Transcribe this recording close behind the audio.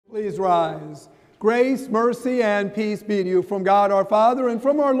Please rise. Grace, mercy, and peace be to you from God our Father and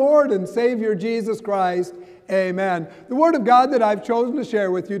from our Lord and Savior Jesus Christ. Amen. The Word of God that I've chosen to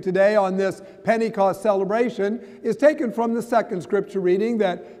share with you today on this Pentecost celebration is taken from the second scripture reading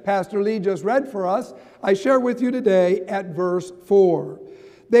that Pastor Lee just read for us. I share with you today at verse 4.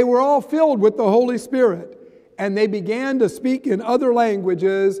 They were all filled with the Holy Spirit, and they began to speak in other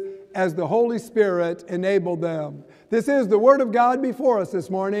languages as the Holy Spirit enabled them. This is the Word of God before us this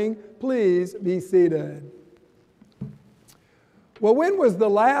morning. Please be seated. Well, when was the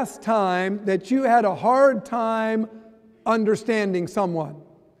last time that you had a hard time understanding someone?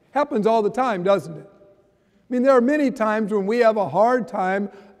 Happens all the time, doesn't it? I mean, there are many times when we have a hard time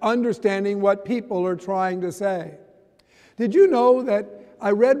understanding what people are trying to say. Did you know that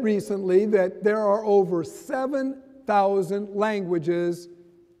I read recently that there are over 7,000 languages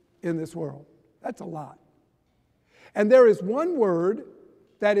in this world? That's a lot. And there is one word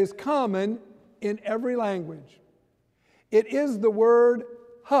that is common in every language. It is the word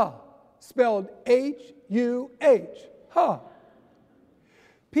ha, spelled H-U-H, ha.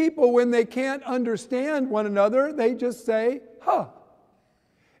 People, when they can't understand one another, they just say ha.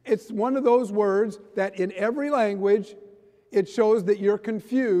 It's one of those words that in every language, it shows that you're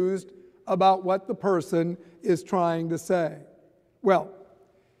confused about what the person is trying to say. Well,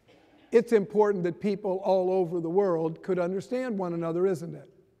 it's important that people all over the world could understand one another, isn't it?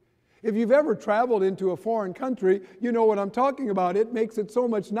 If you've ever traveled into a foreign country, you know what I'm talking about. It makes it so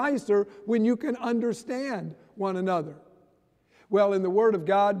much nicer when you can understand one another. Well, in the Word of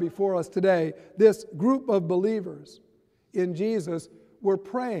God before us today, this group of believers in Jesus were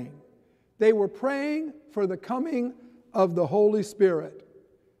praying. They were praying for the coming of the Holy Spirit.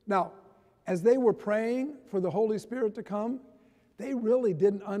 Now, as they were praying for the Holy Spirit to come, they really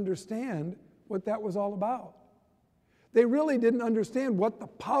didn't understand what that was all about. They really didn't understand what the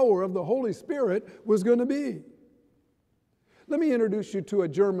power of the Holy Spirit was going to be. Let me introduce you to a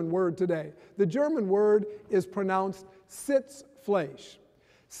German word today. The German word is pronounced Sitzfleisch.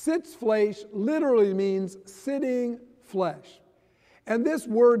 Sitzfleisch literally means sitting flesh. And this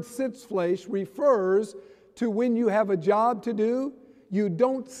word Sitzfleisch refers to when you have a job to do, you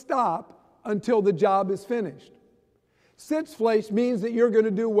don't stop until the job is finished. Sitzfleisch means that you're going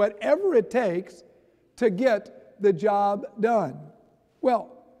to do whatever it takes to get the job done.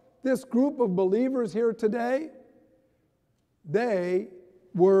 Well, this group of believers here today, they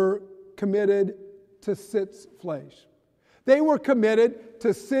were committed to Sitzfleisch. They were committed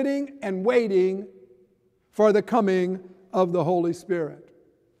to sitting and waiting for the coming of the Holy Spirit.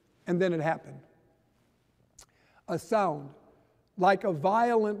 And then it happened. A sound like a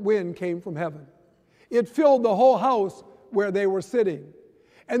violent wind came from heaven. It filled the whole house where they were sitting.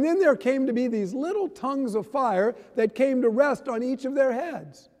 And then there came to be these little tongues of fire that came to rest on each of their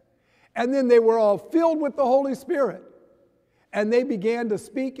heads. And then they were all filled with the Holy Spirit. And they began to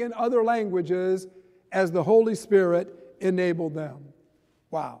speak in other languages as the Holy Spirit enabled them.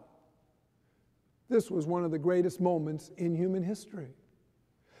 Wow. This was one of the greatest moments in human history.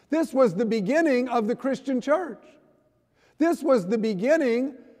 This was the beginning of the Christian church. This was the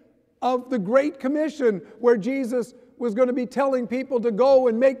beginning of the Great Commission, where Jesus was going to be telling people to go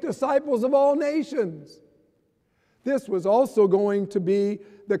and make disciples of all nations. This was also going to be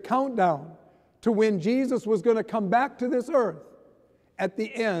the countdown to when Jesus was going to come back to this earth at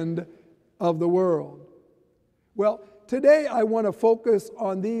the end of the world. Well, today I want to focus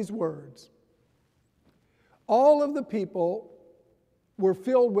on these words. All of the people were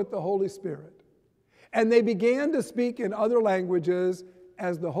filled with the Holy Spirit, and they began to speak in other languages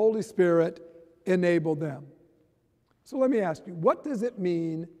as the Holy Spirit enabled them. So let me ask you, what does it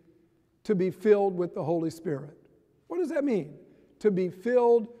mean to be filled with the Holy Spirit? What does that mean, to be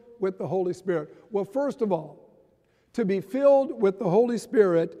filled with the Holy Spirit? Well, first of all, to be filled with the Holy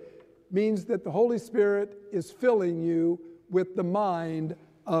Spirit means that the Holy Spirit is filling you with the mind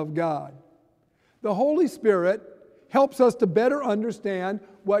of God. The Holy Spirit helps us to better understand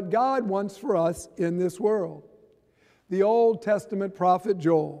what God wants for us in this world. The Old Testament prophet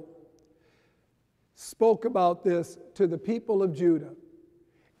Joel spoke about this to the people of Judah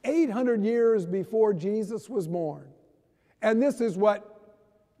 800 years before Jesus was born. And this is what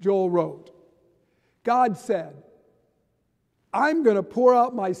Joel wrote. God said, I'm going to pour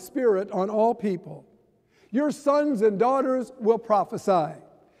out my Spirit on all people. Your sons and daughters will prophesy.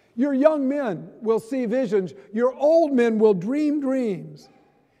 Your young men will see visions. Your old men will dream dreams.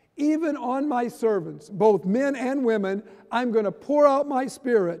 Even on my servants, both men and women, I'm going to pour out my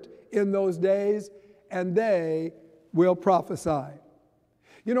Spirit in those days, and they will prophesy.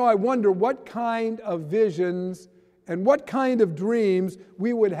 You know, I wonder what kind of visions and what kind of dreams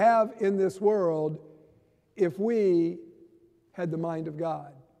we would have in this world if we had the mind of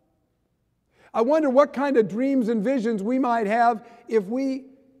God. I wonder what kind of dreams and visions we might have if we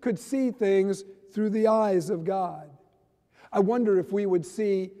could see things through the eyes of God. I wonder if we would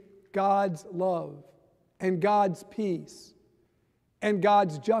see God's love and God's peace and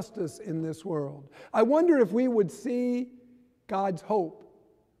God's justice in this world. I wonder if we would see God's hope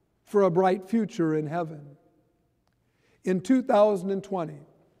for a bright future in heaven. In 2020,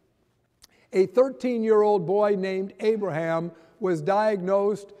 a 13-year-old boy named Abraham was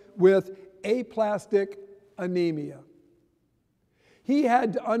diagnosed with aplastic anemia. He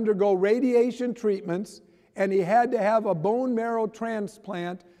had to undergo radiation treatments, and he had to have a bone marrow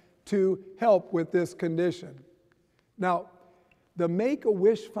transplant to help with this condition. Now, the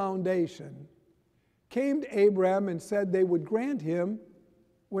Make-A-Wish Foundation came to Abraham and said they would grant him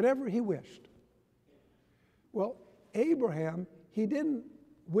whatever he wished. Well, Abraham, he didn't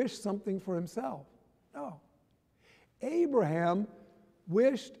wish something for himself. No. Abraham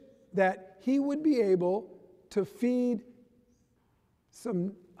wished that he would be able to feed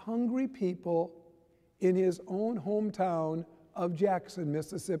some hungry people in his own hometown of Jackson,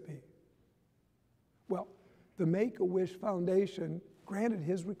 Mississippi. Well, the Make-A-Wish Foundation granted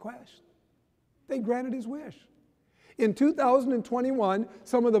his request. They granted his wish. In 2021,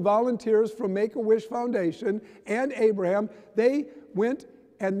 some of the volunteers from Make-A-Wish Foundation and Abraham, they went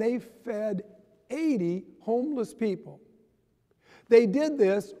and they fed 80 homeless people. They did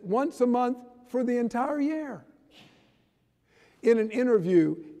this once a month for the entire year. In an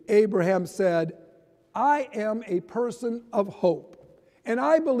interview, Abraham said, "I am a person of hope, and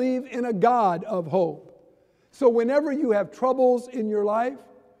I believe in a God of hope. So whenever you have troubles in your life,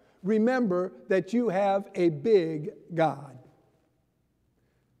 remember that you have a big God."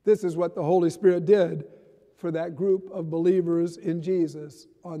 This is what the Holy Spirit did for that group of believers in Jesus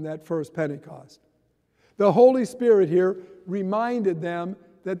on that first Pentecost. The Holy Spirit here reminded them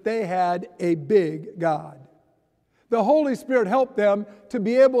that they had a big God. The Holy Spirit helped them to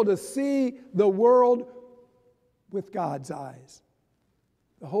be able to see the world with God's eyes.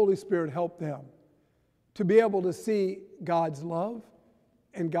 The Holy Spirit helped them to be able to see God's love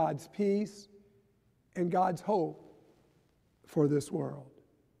and God's peace and God's hope for this world.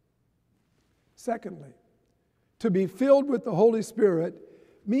 Secondly, to be filled with the Holy Spirit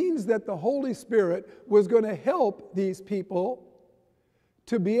means that the Holy Spirit was going to help these people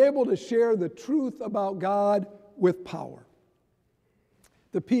to be able to share the truth about God with power.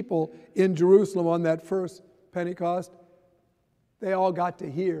 The people in Jerusalem on that first Pentecost, they all got to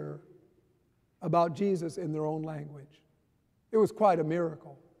hear about Jesus in their own language. It was quite a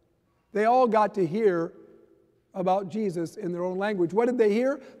miracle. They all got to hear about Jesus in their own language. What did they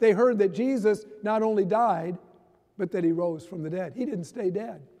hear? They heard that Jesus not only died, but that he rose from the dead. He didn't stay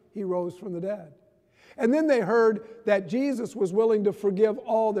dead. He rose from the dead. And then they heard that Jesus was willing to forgive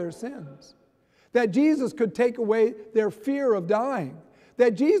all their sins. That Jesus could take away their fear of dying.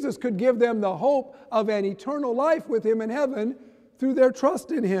 That Jesus could give them the hope of an eternal life with him in heaven through their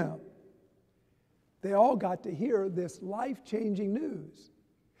trust in him. They all got to hear this life-changing news.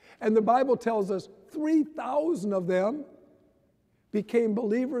 And the Bible tells us 3,000 of them became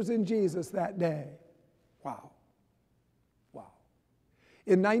believers in Jesus that day. Wow. Wow.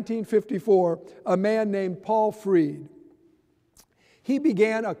 In 1954, a man named Paul Freed, he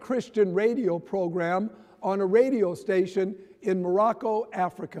began a Christian radio program on a radio station in Morocco,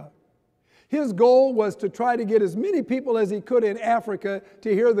 Africa. His goal was to try to get as many people as he could in Africa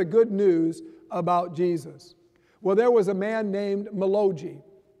to hear the good news about Jesus. Well, there was a man named Meloji,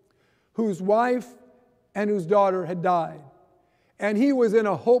 whose wife and whose daughter had died. And he was in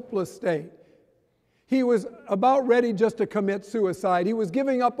a hopeless state. He was about ready just to commit suicide. He was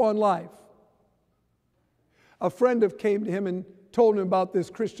giving up on life. A friend came to him and told him about this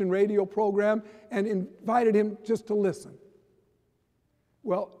Christian radio program and invited him just to listen.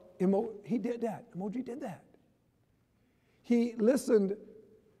 Well, he did that. Emoji did that. He listened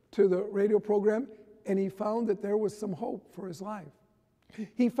to the radio program and he found that there was some hope for his life.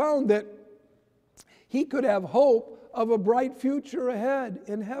 He found that he could have hope of a bright future ahead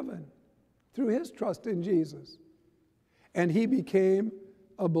in heaven through his trust in Jesus. And he became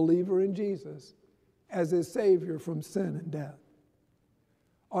a believer in Jesus as his Savior from sin and death.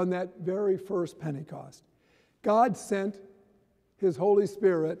 On that very first Pentecost, God sent his Holy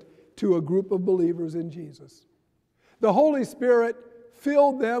Spirit to a group of believers in Jesus. The Holy Spirit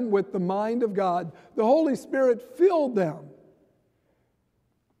filled them with the mind of God. The Holy Spirit filled them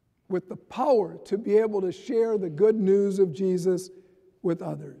with the power to be able to share the good news of Jesus with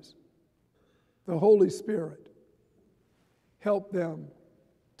others. The Holy Spirit help them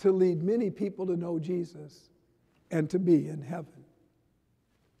to lead many people to know Jesus and to be in heaven.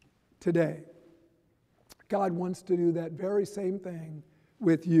 Today, God wants to do that very same thing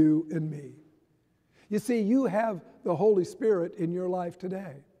with you and me. You see, you have the Holy Spirit in your life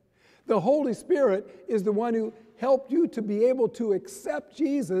today. The Holy Spirit is the one who helped you to be able to accept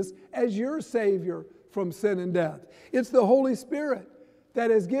Jesus as your Savior from sin and death. It's the Holy Spirit that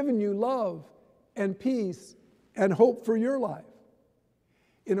has given you love and peace and hope for your life.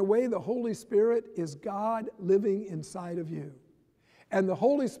 In a way, the Holy Spirit is God living inside of you. And the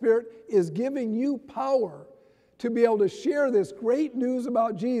Holy Spirit is giving you power to be able to share this great news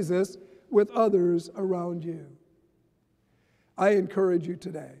about Jesus with others around you. I encourage you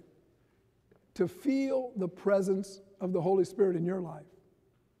today to feel the presence of the Holy Spirit in your life,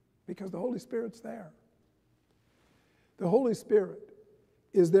 because the Holy Spirit's there. The Holy Spirit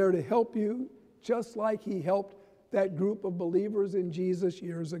is there to help you just like He helped that group of believers in Jesus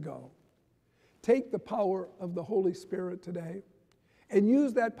years ago. Take the power of the Holy Spirit today and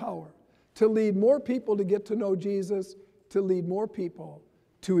use that power to lead more people to get to know Jesus, to lead more people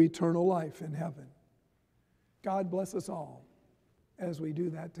to eternal life in heaven. God bless us all as we do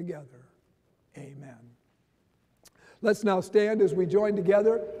that together. Amen. Let's now stand as we join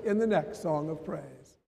together in the next song of praise.